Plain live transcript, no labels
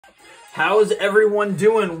How's everyone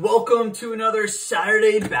doing? Welcome to another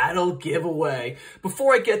Saturday Battle giveaway.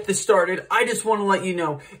 Before I get this started, I just want to let you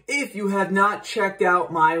know, if you have not checked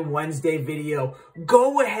out my Wednesday video,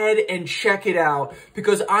 go ahead and check it out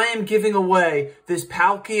because I am giving away this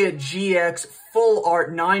Palkia GX Full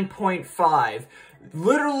Art 9.5.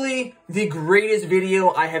 Literally the greatest video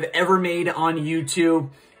I have ever made on YouTube.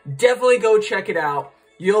 Definitely go check it out.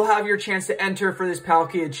 You'll have your chance to enter for this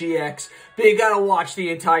Palkia GX, but you gotta watch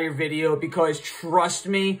the entire video because trust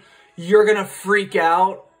me, you're gonna freak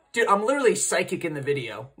out. Dude, I'm literally psychic in the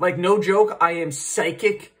video. Like, no joke, I am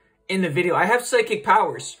psychic in the video. I have psychic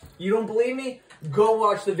powers. You don't believe me? Go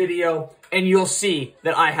watch the video and you'll see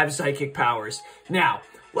that I have psychic powers. Now,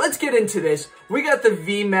 let's get into this. We got the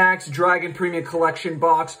VMAX Dragon Premium Collection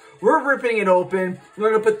box. We're ripping it open.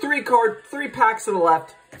 We're gonna put three packs to the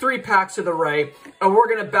left, 3 packs to the right, and we're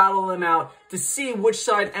gonna battle them out to see which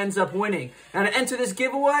side ends up winning. Now to enter this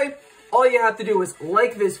giveaway, all you have to do is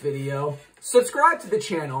like this video, subscribe to the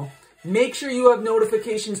channel, make sure you have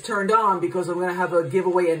notifications turned on because I'm gonna have a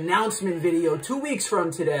giveaway announcement video 2 weeks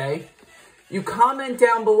from today. You comment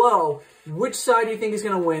down below which side you think is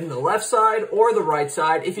going to win, the left side or the right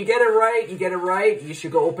side. If you get it right, you get it right. You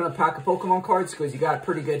should go open a pack of Pokemon cards because you got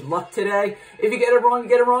pretty good luck today. If you get it wrong,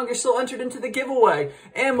 you're still entered into the giveaway.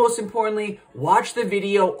 And most importantly, watch the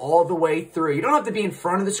video all the way through. You don't have to be in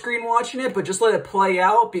front of the screen watching it, but just let it play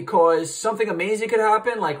out because something amazing could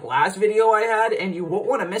happen like last video I had and you won't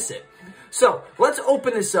want to miss it. So, let's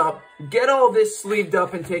open this up, get all this sleeved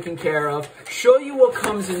up and taken care of, show you what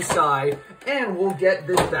comes inside, and we'll get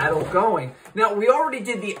this battle going. Now, we already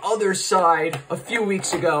did the other side a few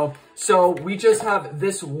weeks ago, so we just have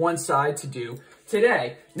this one side to do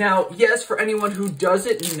today. Now, yes, for anyone who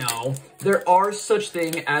doesn't know, there are such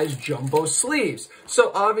thing as jumbo sleeves.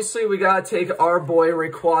 So, obviously, we gotta take our boy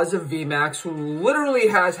Rayquaza VMAX, who literally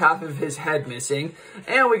has half of his head missing,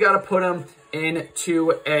 and we gotta put him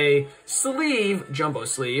into a sleeve, jumbo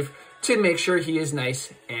sleeve, to make sure he is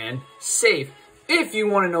nice and safe. If you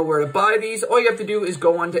want to know where to buy these, all you have to do is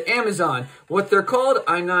go onto Amazon. What they're called,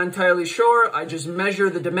 I'm not entirely sure. I just measure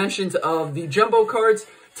the dimensions of the jumbo cards,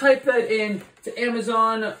 type that in to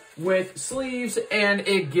Amazon with sleeves, and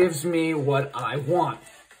it gives me what I want.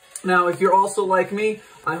 Now, if you're also like me,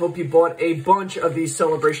 I hope you bought a bunch of these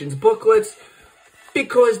Celebrations booklets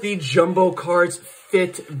because the jumbo cards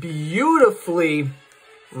fit beautifully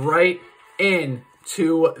right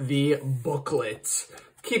into the booklets.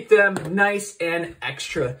 Keep them nice and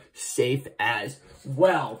extra safe as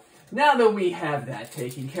well. Now that we have that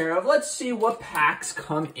taken care of, let's see what packs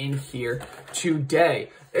come in here today.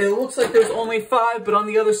 It looks like there's only 5, but on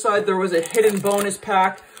the other side there was a hidden bonus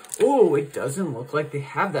pack. Ooh, it doesn't look like they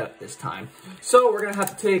have that this time. So we're gonna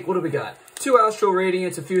have to take, what do we got? 2 Astral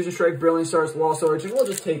Radiance, a Fusion Strike, Brilliant Stars, Lost Origin. We'll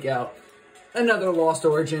just take out another Lost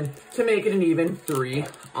Origin to make it an even 3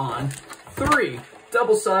 on 3.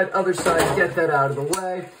 Double side, other side, get that out of the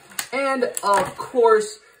way. And of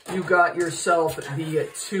course, you got yourself the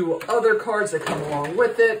 2 other cards that come along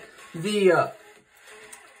with it. The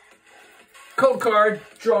code card,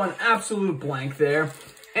 draw an absolute blank there.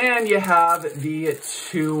 And you have the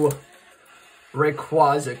 2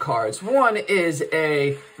 Rayquaza cards. One is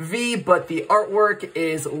a V, but the artwork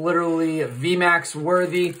is literally VMAX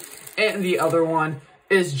worthy. And the other one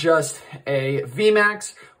is just a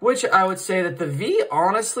VMAX, which I would say that the V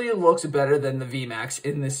honestly looks better than the VMAX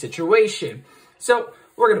in this situation. So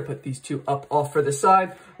we're going to put these 2 up off for the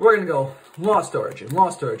side. We're going to go Lost Origin,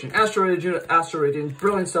 Astral Radiant,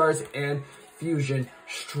 Brilliant Stars, and Fusion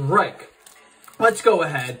Strike. Let's go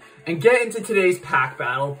ahead and get into today's pack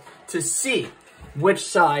battle to see which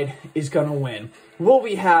side is going to win. Will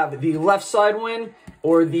we have the left side win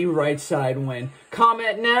or the right side win?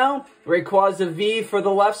 Comment now, Rayquaza V for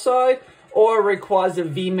the left side or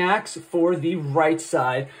Rayquaza VMAX for the right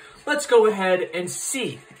side. Let's go ahead and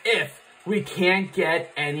see if we can't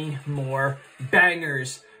get any more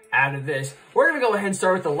bangers out of this. We're going to go ahead and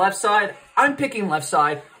start with the left side. I'm picking left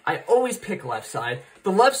side. I always pick left side.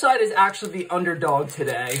 The left side is actually the underdog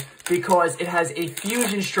today because it has a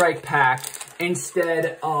Fusion Strike pack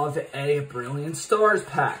instead of a Brilliant Stars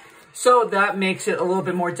pack. So that makes it a little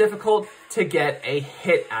bit more difficult to get a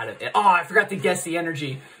hit out of it. Oh, I forgot to guess the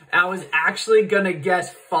energy. I was actually going to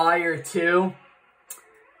guess fire too.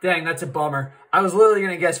 Dang, that's a bummer. I was literally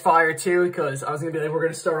going to guess fire too because I was going to be like, we're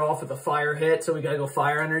going to start off with a fire hit, so we got to go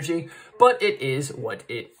fire energy. But it is what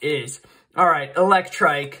it is. All right,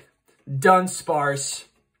 Electrike, Dunsparce,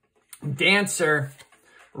 Dancer,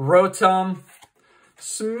 Rotom,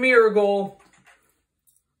 Smeargle,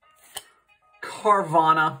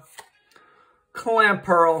 Carvana,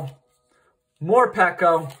 Clamperl,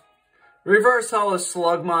 Morpeko, reverse holo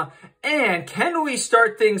Slugma, and can we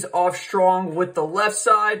start things off strong with the left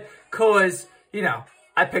side? Cause, you know,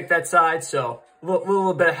 I picked that side, so a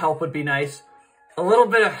little bit of help would be nice. A little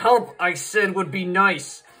bit of help, I said, would be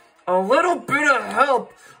nice. A little bit of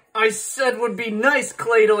help, I said, would be nice,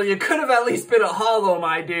 Cladle. You could have at least been a holo,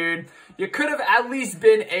 my dude. You could have at least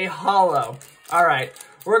been a holo. All right,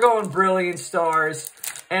 we're going Brilliant Stars.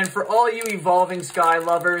 And for all you Evolving Sky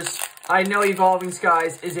lovers, I know Evolving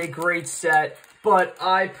Skies is a great set, but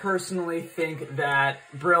I personally think that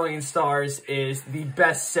Brilliant Stars is the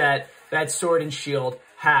best set that Sword and Shield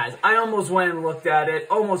has. I almost went and looked at it,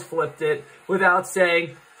 almost flipped it, without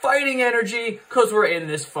saying Fighting Energy, because we're in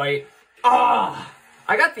this fight. Ah!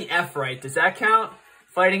 I got the F right. Does that count?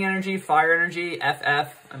 Fighting Energy, Fire Energy,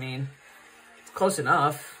 FF. I mean, it's close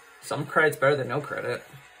enough. Some credit's better than no credit.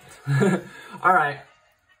 All right.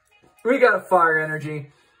 We got a Fire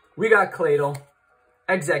Energy. We got Cladle,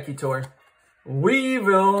 Executor,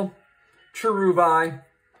 Weevil, Cherubai,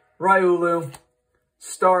 Riolu,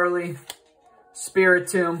 Starly,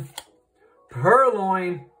 Spiritomb,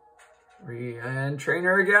 Purloin, and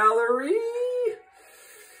Trainer Gallery.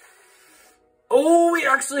 Oh, we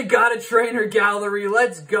actually got a Trainer Gallery.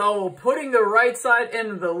 Let's go. Putting the right side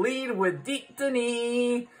in the lead with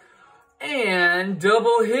Deeptony. And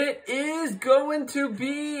double hit is going to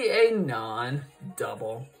be a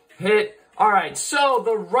non-double hit. All right, so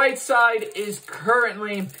the right side is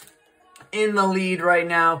currently in the lead right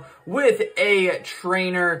now with a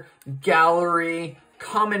Trainer Gallery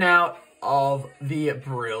coming out of the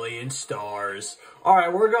Brilliant Stars. All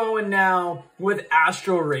right, we're going now with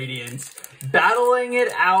Astral Radiance, battling it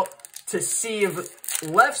out to see if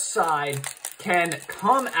left side can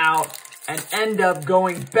come out and end up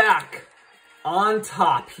going back on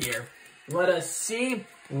top here. Let us see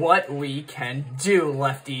what we can do,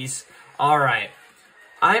 lefties. All right,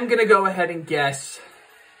 I'm going to go ahead and guess.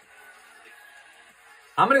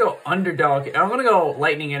 I'm going to go Underdog. I'm going to go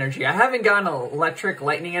Lightning Energy. I haven't gotten Electric,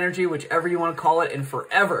 Lightning Energy, whichever you want to call it, in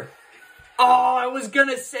forever. Oh, I was going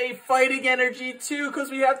to say Fighting Energy too,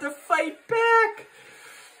 because we have to fight back.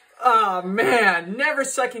 Oh, man. Never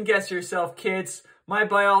second guess yourself, kids. My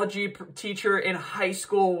biology teacher in high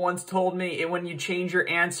school once told me when you change your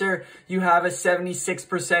answer, you have a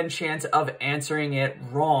 76% chance of answering it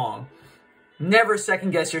wrong. Never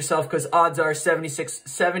second guess yourself, because odds are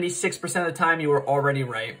 76% of the time you were already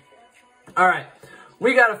right. All right,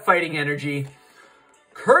 we got a Fighting Energy,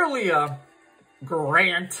 Curlia,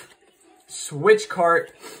 Grant, Switchcart,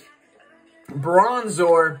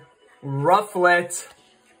 Bronzor, Rufflet,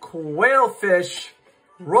 Quailfish,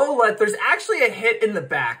 Rowlet. There's actually a hit in the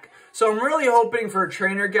back, so I'm really hoping for a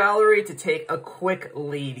Trainer Gallery to take a quick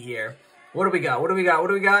lead here. What do we got? What do we got? What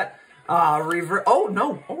do we got? Oh,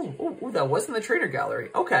 no. Oh, that wasn't the Trainer Gallery.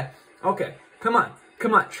 Okay. Come on.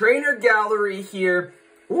 Trainer Gallery here.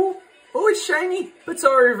 Oh, it's shiny. But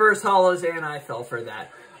so are reverse holos, and I fell for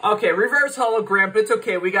that. Okay, reverse holo Grant, but it's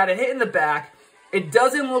okay. We got a hit in the back. It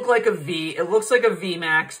doesn't look like a V. It looks like a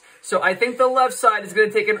VMAX. So I think the left side is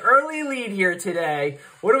going to take an early lead here today.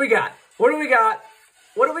 What do we got?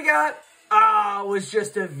 Ah, it was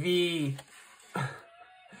just a V.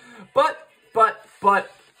 But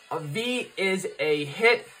a V is a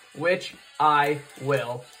hit, which I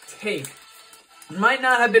will take. It might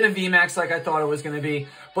not have been a VMAX like I thought it was going to be,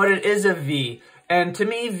 but it is a V. And to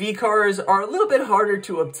me, V cars are a little bit harder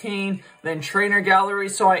to obtain than Trainer Gallery,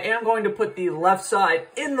 so I am going to put the left side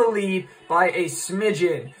in the lead by a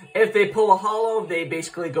smidgen. If they pull a holo, they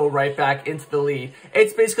basically go right back into the lead.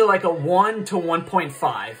 It's basically like a 1 to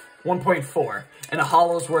 1.5, 1.4, and a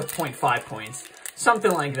holo's worth 0.5 points.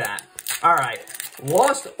 Something like that. All right.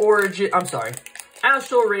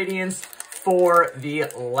 Astral Radiance for the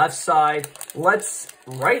left side.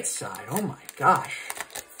 Right side. Oh my gosh.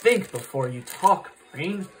 Think before you talk,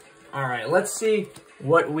 brain. All right, let's see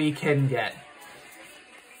what we can get.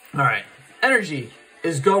 All right, energy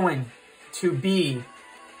is going to be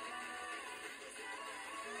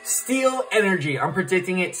Steel Energy. I'm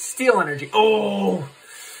predicting it, Steel Energy. Oh,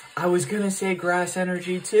 I was gonna say Grass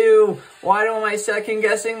Energy too. Why am I second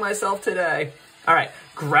guessing myself today? All right,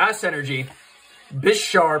 Grass Energy,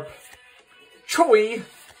 Bisharp, Choi,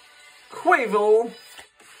 Quavel,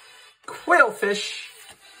 Quailfish,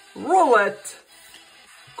 Rowlet,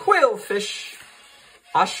 Quailfish,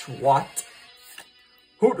 Ashwat,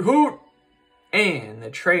 Hoot, and the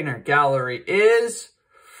Trainer Gallery is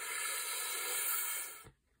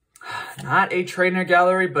not a Trainer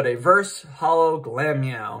Gallery, but a Verse Holo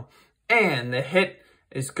Glameow. And the hit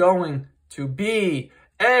is going to be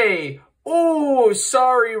a Oh,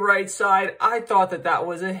 sorry, right side. I thought that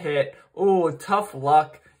was a hit. Oh, tough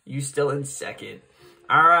luck. You still in second.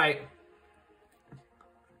 All right.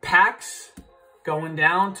 Packs going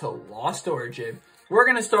down to Lost Origin. We're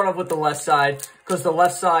going to start off with the left side because the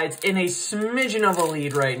left side's in a smidgen of a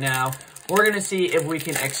lead right now. We're going to see if we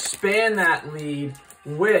can expand that lead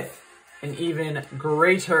with an even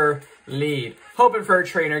greater lead. Hoping for a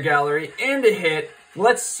trainer gallery and a hit.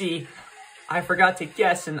 Let's see. I forgot to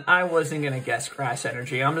guess, and I wasn't going to guess grass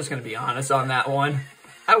energy. I'm just going to be honest on that one.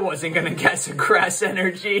 I wasn't going to guess a grass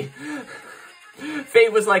energy.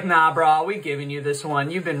 Fate was like, nah, bro, we giving you this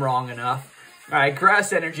one. You've been wrong enough. All right,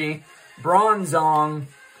 grass energy, Bronzong,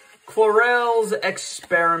 Chlorel's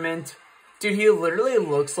Experiment. Dude, he literally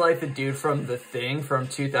looks like the dude from The Thing from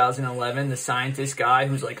 2011, the scientist guy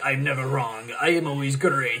who's like, I'm never wrong. I am always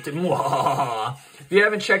great. Mwah. If you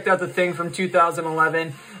haven't checked out The Thing from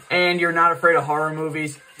 2011 and you're not afraid of horror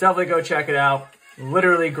movies, definitely go check it out.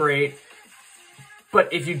 Literally great.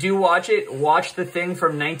 But if you do watch it, watch The Thing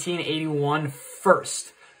from 1981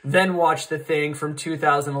 first. Then watch The Thing from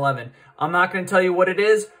 2011. I'm not going to tell you what it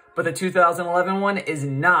is, but the 2011 one is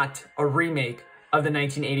not a remake of the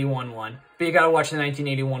 1981 one. But you gotta watch the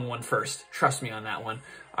 1981 one first. Trust me on that one.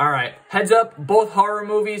 Alright, heads up, both horror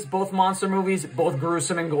movies, both monster movies, both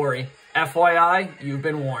gruesome and gory. FYI, you've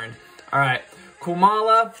been warned. Alright,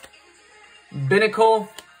 Kumala, Binnacle,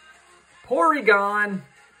 Porygon,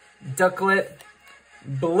 Ducklet,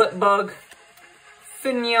 Blipbug,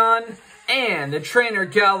 Finneon, and the trainer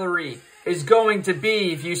gallery is going to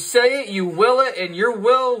be, if you say it, you will it, and your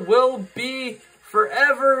will be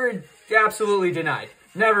forever absolutely denied.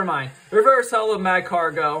 Never mind. Reverse Holo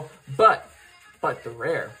Magcargo, but the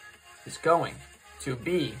rare is going to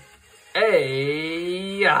be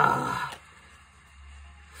a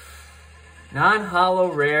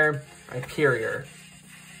non-holo rare Hyperior.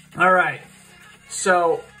 Alright,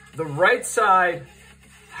 so the right side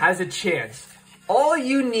has a chance. All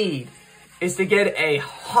you need is to get a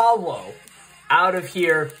holo out of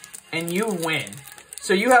here and you win.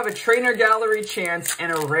 So you have a trainer gallery chance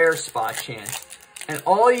and a rare spot chance. And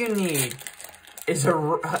all you need is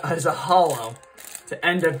a holo to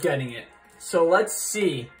end up getting it. So let's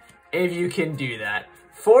see if you can do that.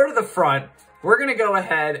 For the front, we're going to go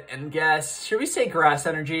ahead and guess, should we say grass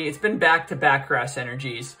energy? It's been back-to-back grass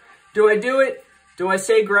energies. Do I do it? Do I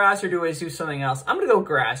say grass or do I do something else? I'm going to go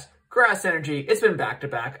grass. Grass energy. It's been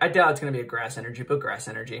back-to-back. I doubt it's going to be a grass energy, but grass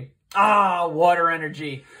energy. Ah, water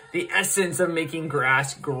energy. The essence of making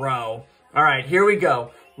grass grow. All right, here we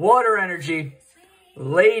go. Water energy.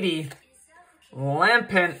 Lady.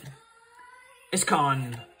 Lampent.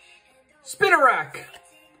 Iskon. Spinarak.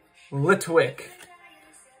 Litwick.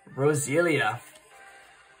 Roselia.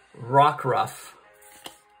 Rockruff.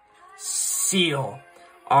 Seal.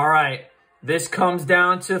 All right, this comes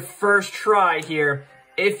down to first try here.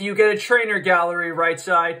 If you get a trainer gallery right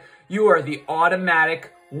side, you are the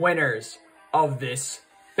automatic winners of this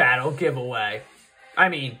battle giveaway. I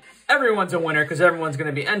mean, everyone's a winner because everyone's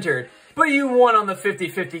going to be entered, but you won on the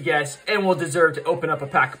 50-50 guess and will deserve to open up a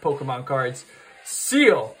pack of Pokemon cards.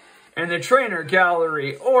 Seal and the trainer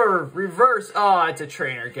gallery or reverse. Oh, it's a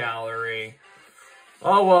trainer gallery.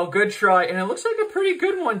 Oh, well, good try. And it looks like a pretty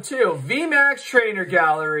good one, too. VMAX trainer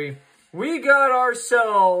gallery. We got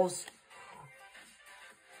ourselves...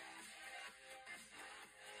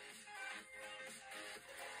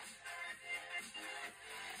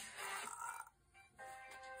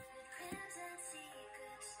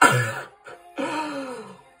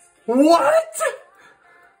 What?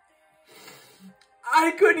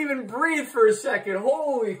 I couldn't even breathe for a second.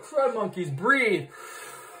 Holy crud monkeys, breathe.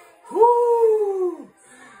 Whoo!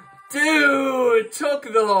 Dude, took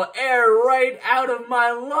the air right out of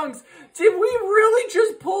my lungs. Did we really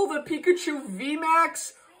just pull the Pikachu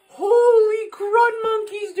VMAX? Holy crud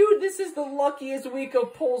monkeys, dude. This is the luckiest week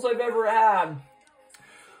of pulls I've ever had.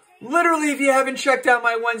 Literally, if you haven't checked out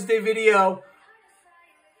my Wednesday video,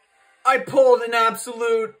 I pulled an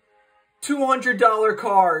absolute $200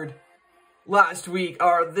 card last week,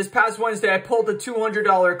 or this past Wednesday, I pulled a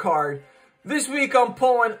 $200 card. This week, I'm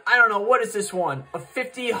pulling, I don't know, what is this one? A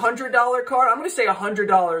 $50, $100 card? I'm going to say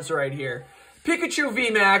 $100 right here. Pikachu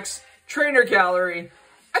VMAX, Trainer Gallery.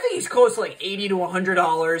 I think he's close to like $80 to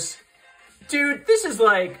 $100. Dude, this is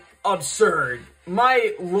like absurd.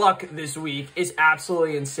 My luck this week is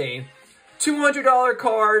absolutely insane. $200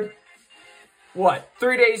 card. What,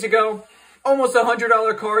 3 days ago? Almost a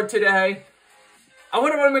 $100 card today. I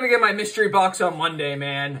wonder when I'm going to get my mystery box on Monday,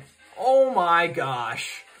 man. Oh my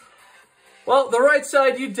gosh. Well, the right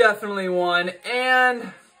side, you definitely won.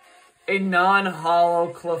 And a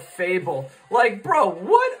non-holo Clefable. Like, bro,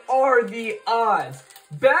 what are the odds?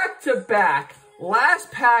 Back to back,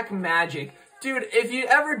 last pack magic. Dude, if you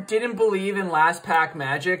ever didn't believe in last pack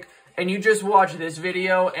magic, and you just watched this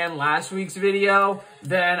video and last week's video,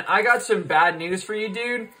 then I got some bad news for you,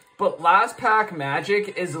 dude. But last pack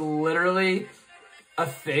magic is literally a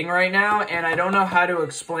thing right now, and I don't know how to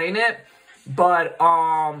explain it. But,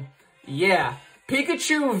 yeah.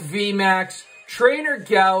 Pikachu VMAX, Trainer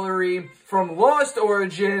Gallery from Lost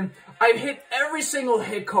Origin. I've hit every single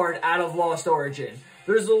hit card out of Lost Origin.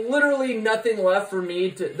 There's literally nothing left for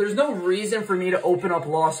me to... There's no reason for me to open up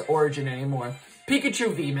Lost Origin anymore.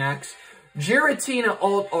 Pikachu VMAX, Giratina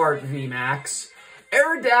Alt Art VMAX,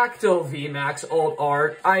 Aerodactyl VMAX Alt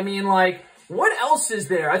Art. I mean, like, what else is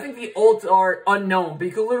there? I think the Alt Art unknown, but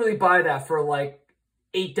you can literally buy that for like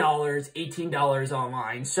 $8, $18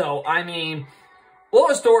 online. So, I mean,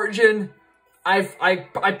 Lost Origin, I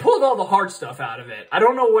pulled all the hard stuff out of it. I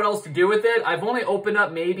don't know what else to do with it. I've only opened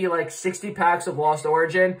up maybe like 60 packs of Lost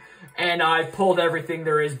Origin, and I've pulled everything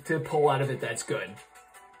there is to pull out of it that's good.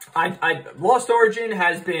 Lost Origin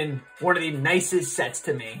has been one of the nicest sets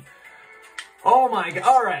to me. Oh my god.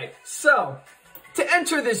 Alright, so, to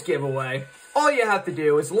enter this giveaway, all you have to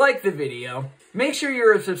do is like the video, make sure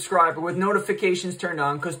you're a subscriber with notifications turned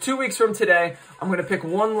on, because 2 weeks from today, I'm going to pick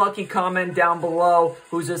one lucky comment down below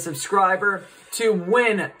who's a subscriber to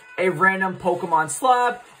win a random Pokemon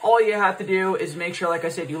slab. All you have to do is make sure, like I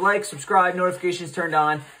said, you like, subscribe, notifications turned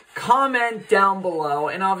on, comment down below,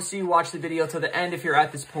 and obviously watch the video till the end if you're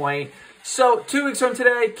at this point. So, 2 weeks from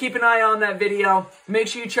today, keep an eye on that video. Make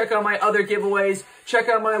sure you check out my other giveaways. Check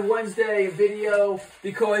out my Wednesday video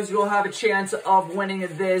because you'll have a chance of winning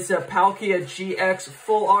this Palkia GX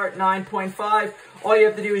Full Art 9.5. All you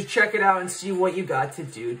have to do is check it out and see what you got to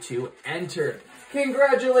do to enter.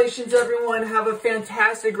 Congratulations, everyone. Have a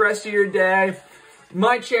fantastic rest of your day.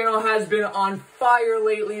 My channel has been on fire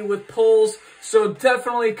lately with pulls, so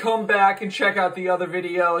definitely come back and check out the other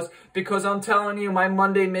videos because I'm telling you, my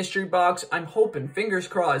Monday mystery box, I'm hoping, fingers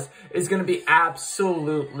crossed, is going to be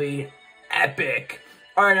absolutely epic.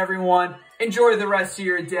 Alright, everyone, enjoy the rest of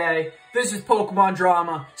your day. This is Pokemon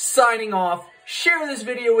Drama, signing off. Share this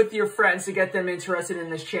video with your friends to get them interested in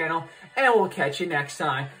this channel, and we'll catch you next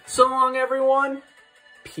time. So long, everyone.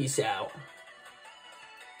 Peace out.